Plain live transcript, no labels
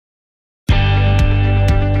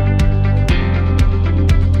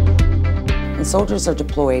Soldiers are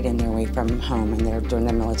deployed and they're away from home and they're doing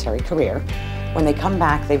their military career. When they come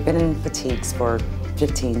back, they've been in fatigues for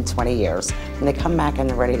 15, 20 years. When they come back and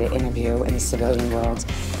they're ready to interview in the civilian world,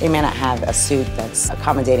 they may not have a suit that's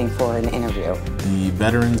accommodating for an interview. The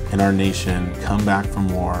veterans in our nation come back from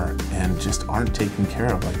war and just aren't taken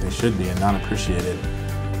care of like they should be and not appreciated.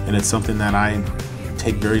 And it's something that I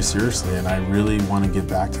take very seriously, and I really want to give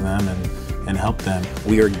back to them and help them.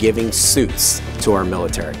 We are giving suits to our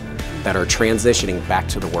military that are transitioning back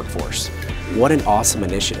to the workforce. What an awesome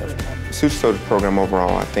initiative. Suit Soldier program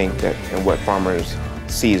overall, I think that and what farmers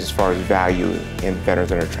sees as far as value in veterans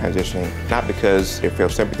that are transitioning, not because they feel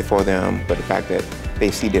sympathy for them, but the fact that they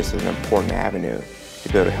see this as an important avenue to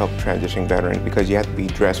be able to help transitioning veterans, because you have to be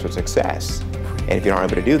dressed for success. And if you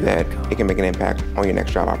aren't able to do that, it can make an impact on your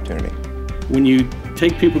next job opportunity. When you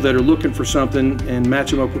take people that are looking for something and match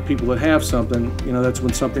them up with people that have something, you know, that's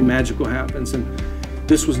when something magical happens, and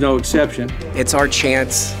this was no exception. It's our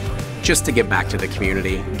chance just to give back to the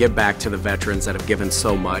community, give back to the veterans that have given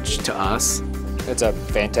so much to us. It's a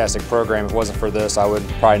fantastic program. If it wasn't for this, I would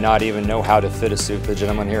probably not even know how to fit a suit. The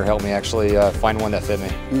gentleman here helped me actually find one that fit me.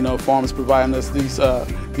 You know, farmers providing us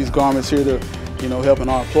these garments here to, you know, helping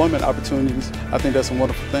our employment opportunities. I think that's a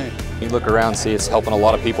wonderful thing. You look around and see it's helping a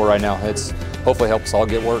lot of people right now. It's hopefully helps us all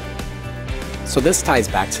get work. So this ties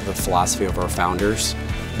back to the philosophy of our founders.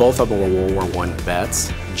 Both of them were World War I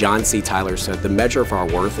vets. John C. Tyler said, the measure of our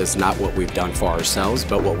worth is not what we've done for ourselves,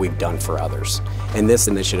 but what we've done for others. And this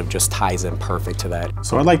initiative just ties in perfect to that.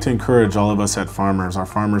 So I'd like to encourage all of us at Farmers, our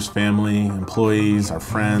Farmers family, employees, our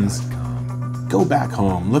friends, go back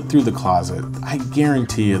home, look through the closet. I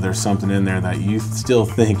guarantee you there's something in there that you still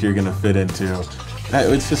think you're gonna fit into.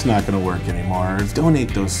 It's just not gonna work anymore.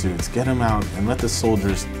 Donate those suits, get them out and let the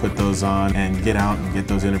soldiers put those on and get out and get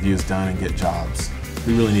those interviews done and get jobs.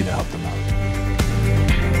 We really need to help them out.